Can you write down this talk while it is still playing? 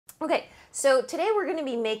Okay, so today we're going to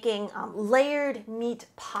be making layered meat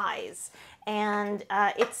pies, and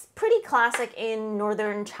it's pretty classic in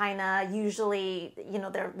northern China. Usually, you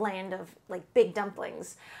know, they're land of like big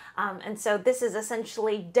dumplings, and so this is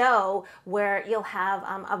essentially dough where you'll have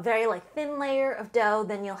a very like thin layer of dough,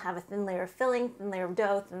 then you'll have a thin layer of filling, thin layer of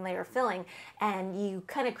dough, thin layer of filling, and you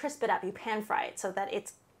kind of crisp it up. You pan fry it so that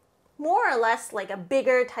it's more or less like a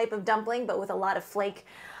bigger type of dumpling, but with a lot of flake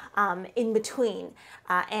in between.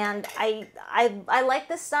 And I like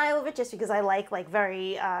this style of it just because I like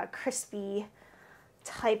very crispy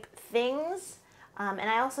type things. And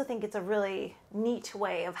I also think it's a really neat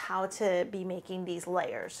way of how to be making these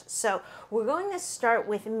layers. So we're going to start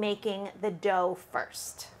with making the dough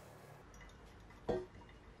first.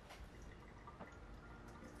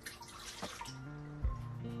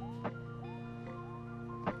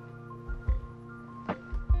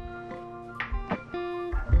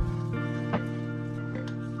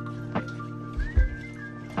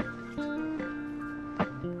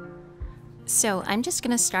 So I'm just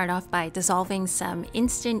going to start off by dissolving some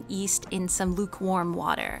instant yeast in some lukewarm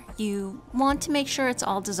water. You want to make sure it's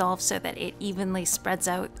all dissolved so that it evenly spreads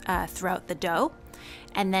out throughout the dough.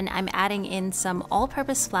 And then I'm adding in some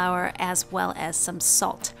all-purpose flour as well as some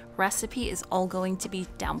salt. Recipe is all going to be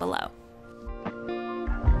down below.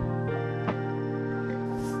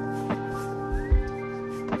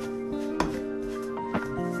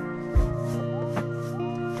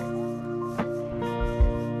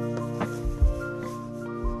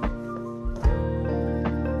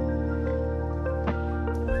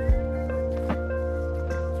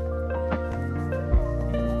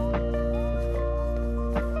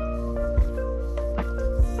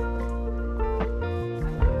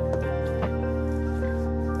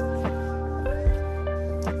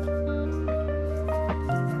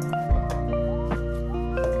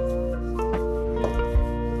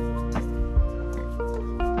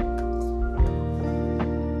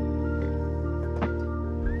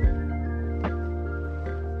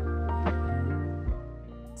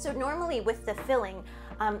 So normally with the filling,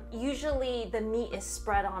 usually the meat is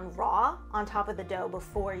spread on raw on top of the dough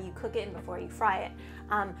before you cook it and before you fry it.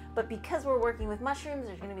 But because we're working with mushrooms,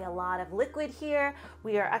 there's going to be a lot of liquid here.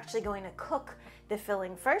 We are actually going to cook the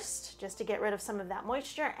filling first just to get rid of some of that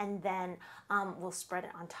moisture, and then we'll spread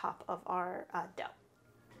it on top of our dough.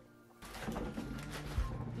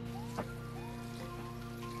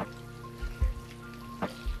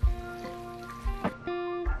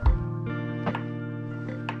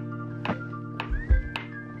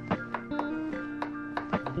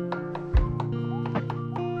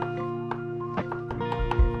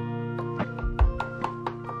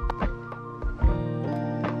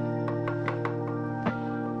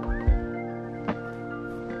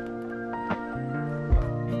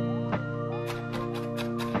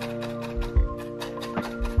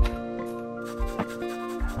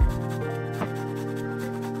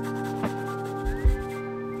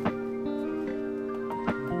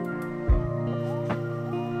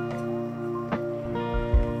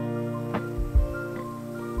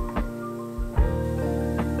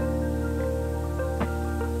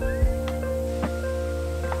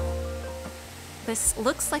 This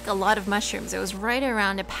looks like a lot of mushrooms. It was right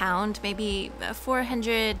around a pound, maybe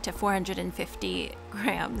 400 to 450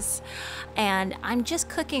 grams. And I'm just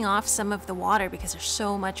cooking off some of the water because there's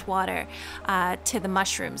so much water to the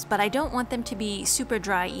mushrooms. But I don't want them to be super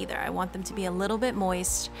dry either. I want them to be a little bit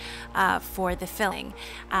moist for the filling.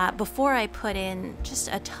 Before I put in just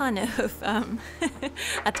a ton of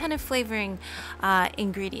a ton of flavoring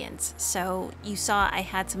ingredients. So you saw I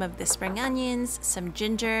had some of the spring onions, some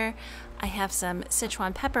ginger. I have some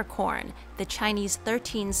Sichuan peppercorn, the Chinese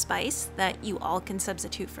 13 spice that you all can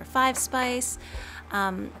substitute for 5 spice,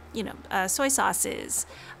 soy sauces,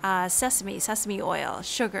 sesame oil,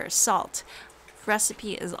 sugar, salt.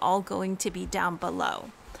 Recipe is all going to be down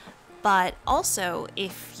below. But also,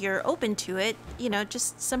 if you're open to it,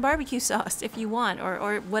 just some barbecue sauce if you want,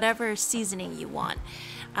 or whatever seasoning you want.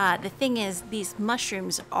 The thing is, these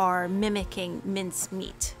mushrooms are mimicking minced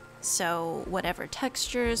meat. So whatever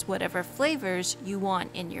textures, whatever flavors you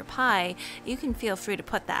want in your pie, you can feel free to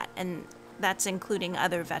put that, and that's including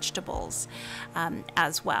other vegetables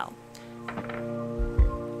as well.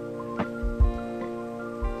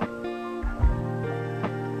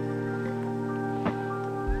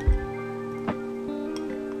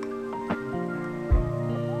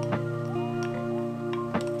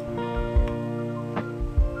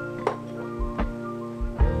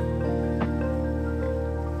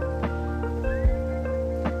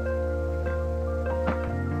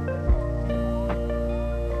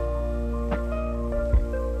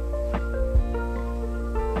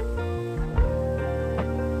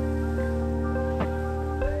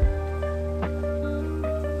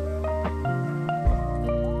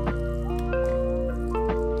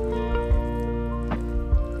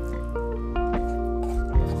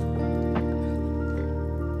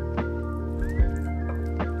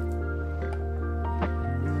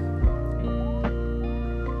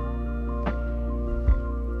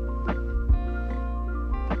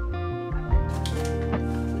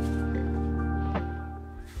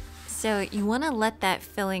 So you want to let that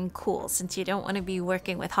filling cool since you don't want to be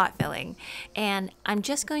working with hot filling. And I'm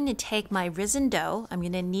just going to take my risen dough, I'm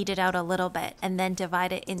going to knead it out a little bit and then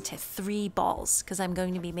divide it into 3 balls because I'm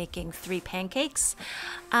going to be making 3 pancakes.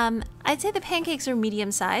 I'd say the pancakes are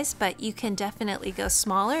medium sized, but you can definitely go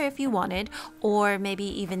smaller if you wanted, or maybe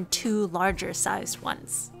even 2 larger sized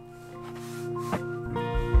ones.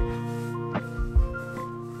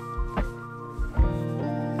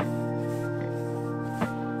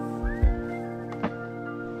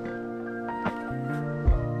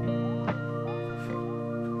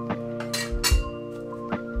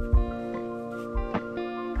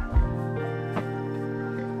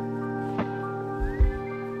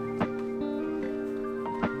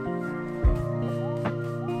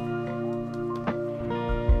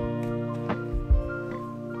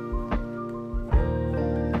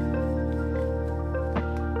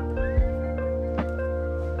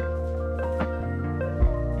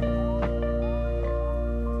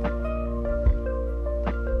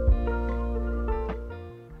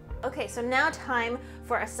 Okay, so now time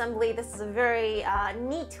for assembly. This is a very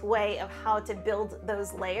neat way of how to build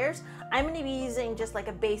those layers. I'm going to be using just like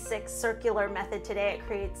a basic circular method today. It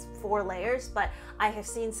creates 4 layers, but I have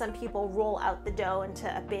seen some people roll out the dough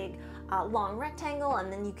into a big long rectangle,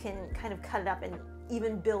 and then you can kind of cut it up and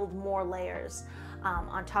even build more layers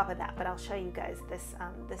on top of that. But I'll show you guys this,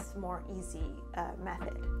 this more easy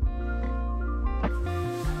method.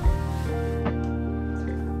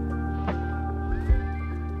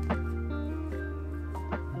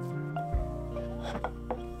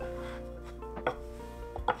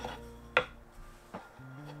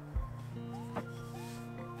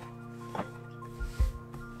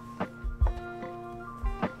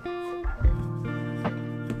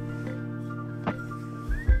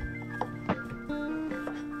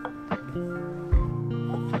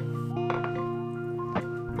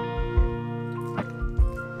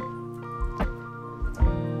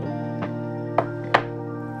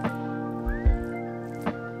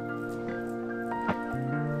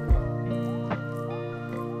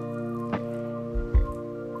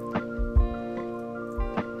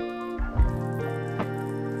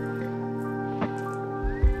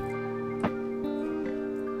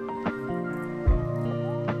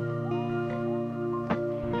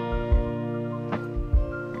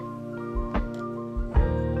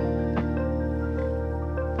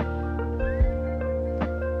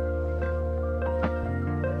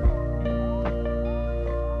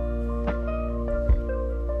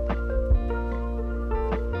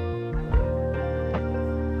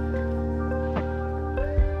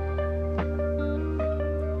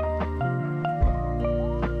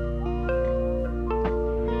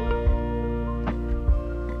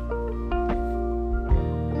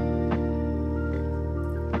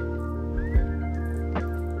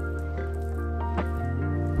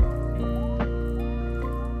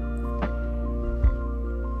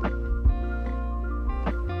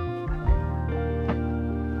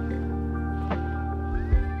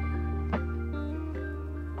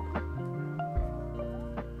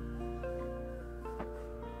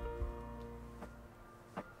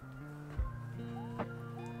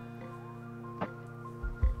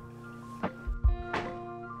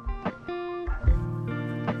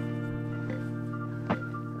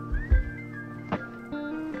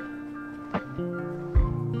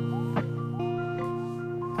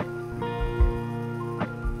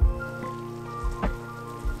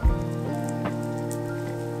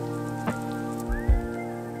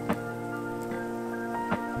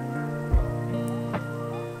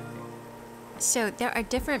 So there are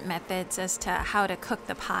different methods as to how to cook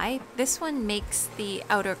the pie. This one makes the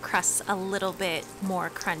outer crust a little bit more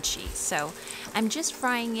crunchy. So I'm just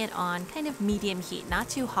frying it on kind of medium heat, not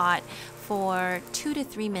too hot, for 2 to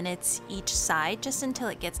 3 minutes each side, just until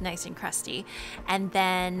it gets nice and crusty. And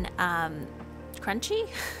then crunchy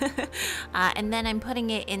and then I'm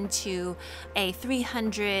putting it into a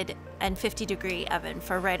 350-degree oven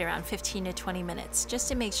for right around 15 to 20 minutes, just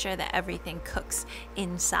to make sure that everything cooks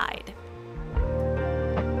inside.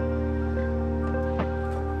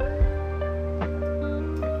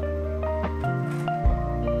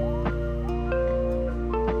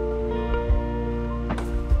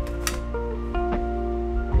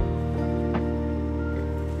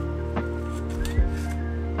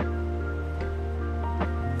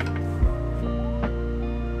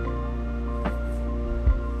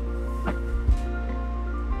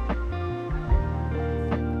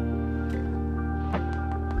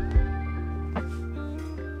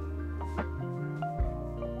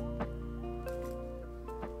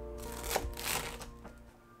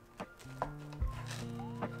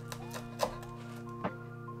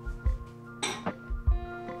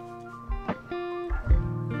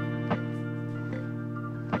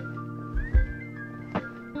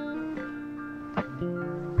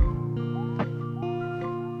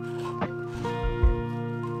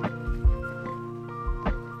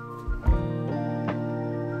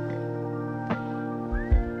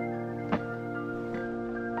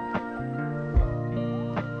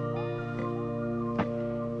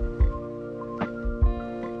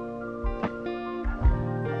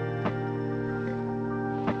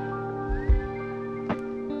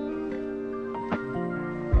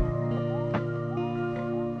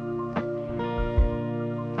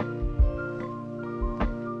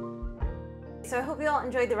 so I hope you all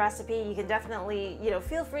enjoyed the recipe. You can definitely,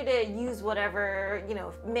 feel free to use whatever,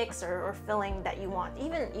 mix or filling that you want.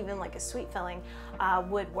 Even like a sweet filling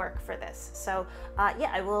would work for this. So yeah,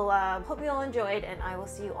 I will hope you all enjoyed, and I will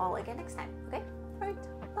see you all again next time. Okay,